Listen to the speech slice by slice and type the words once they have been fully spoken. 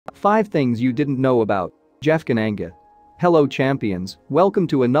5 things you didn't know about Koinange. Hello champions, welcome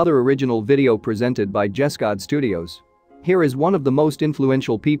to another original video presented by Jescod Studios. Here is one of the most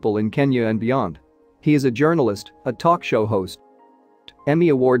influential people in Kenya and beyond. He is a journalist, a talk show host, Emmy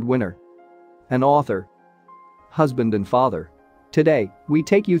Award winner, an author, husband and father. Today, we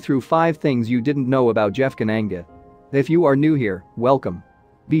take you through 5 things you didn't know about Koinange. If you are new here, welcome.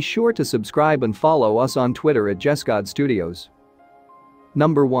 Be sure to subscribe and follow us on Twitter at Jescod Studios.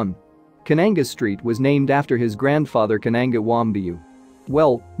 Number 1. Koinange Street was named after his grandfather Koinange Wambiu.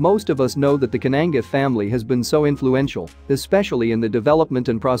 Well, most of us know that the Koinange family has been so influential, especially in the development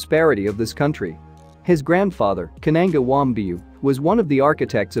and prosperity of this country. His grandfather, Koinange Wambiu, was one of the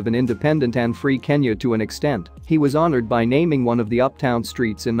architects of an independent and free Kenya to an extent. He was honored by naming one of the uptown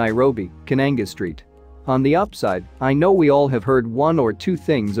streets in Nairobi, Koinange Street. On the upside, I know we all have heard 1 or 2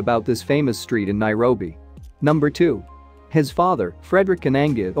 things about this famous street in Nairobi. Number 2. His father, Frederick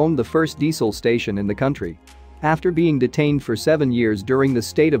Koinange, owned the first diesel station in the country. After being detained for 7 years during the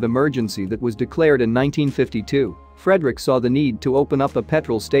state of emergency that was declared in 1952, Frederick saw the need to open up a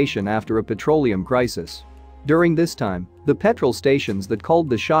petrol station after a petroleum crisis. During this time, the petrol stations that called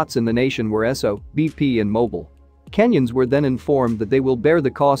the shots in the nation were Esso, BP and Mobil. Kenyans were then informed that they will bear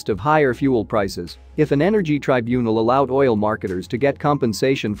the cost of higher fuel prices if an energy tribunal allowed oil marketers to get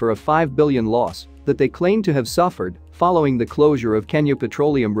compensation for a 5 billion loss that they claimed to have suffered following the closure of Kenya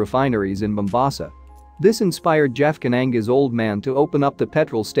petroleum refineries in Mombasa. This inspired Koinange's old man to open up the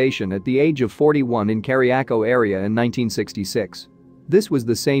petrol station at the age of 41 in Kariako area in 1966. This was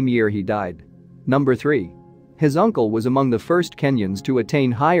the same year he died. Number 3. His uncle was among the first Kenyans to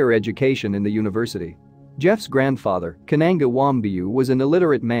attain higher education in the university. Jeff's grandfather, Koinange Wambiu, was an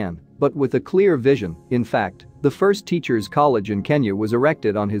illiterate man, but with a clear vision. In fact, the first teachers' college in Kenya was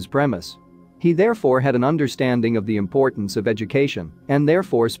erected on his premise. He therefore had an understanding of the importance of education and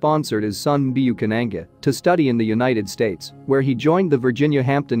therefore sponsored his son Mbiu Koinange to study in the United States, where he joined the Virginia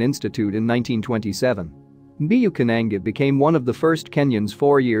Hampton Institute in 1927. Mbiu Koinange became one of the first Kenyans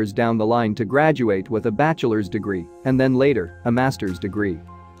 4 years down the line to graduate with a bachelor's degree and then later, a master's degree.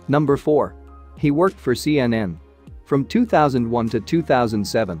 Number 4. He worked for CNN. From 2001 to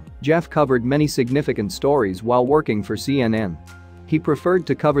 2007, Jeff covered many significant stories while working for CNN. He preferred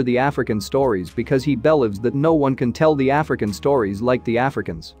to cover the African stories because he believes that no one can tell the African stories like the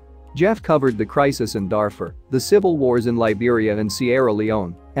Africans. Jeff covered the crisis in Darfur, the civil wars in Liberia and Sierra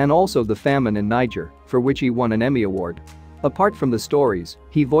Leone, and also the famine in Niger, for which he won an Emmy Award. Apart from the stories,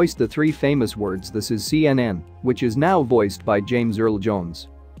 he voiced the 3 famous words "This is CNN," which is now voiced by James Earl Jones.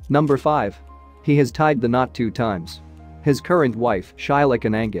 Number 5. He has tied the knot 2 times. His current wife, Sheila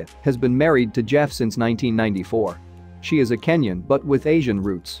Koinange, has been married to Jeff since 1994. She is a Kenyan but with Asian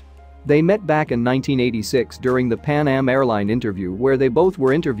roots. They met back in 1986 during the Pan Am airline interview where they both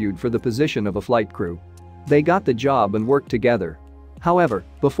were interviewed for the position of a flight crew. They got the job and worked together. However,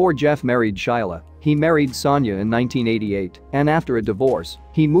 before Jeff married Sheila, he married Sonia in 1988, and after a divorce,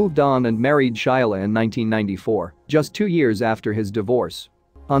 he moved on and married Sheila in 1994, just 2 years after his divorce.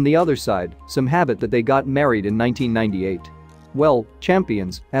 On the other side, some habit that they got married in 1998. Well,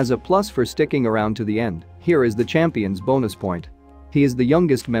 champions, as a plus for sticking around to the end, here is the champion's bonus point. He is the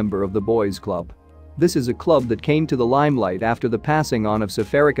youngest member of the Boys Club. This is a club that came to the limelight after the passing on of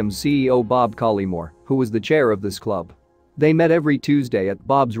Safaricom's CEO Bob Collymore, who was the chair of this club. They met every Tuesday at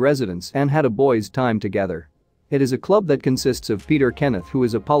Bob's residence and had a boys' time together. It is a club that consists of Peter Kenneth, who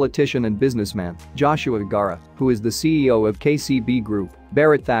is a politician and businessman, Joshua Gara, who is the CEO of KCB Group,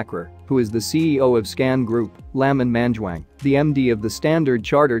 Barrett Thakrar, who is the CEO of Scan Group, Laman Manjwang, the MD of the Standard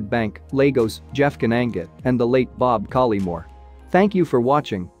Chartered Bank, Lagos, Jeff Koinange, and the late Bob Collymore. Thank you for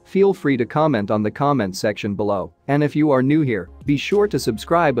watching. Feel free to comment on the comment section below, and if you are new here, be sure to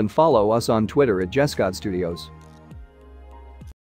subscribe and follow us on Twitter at Jescod Studios.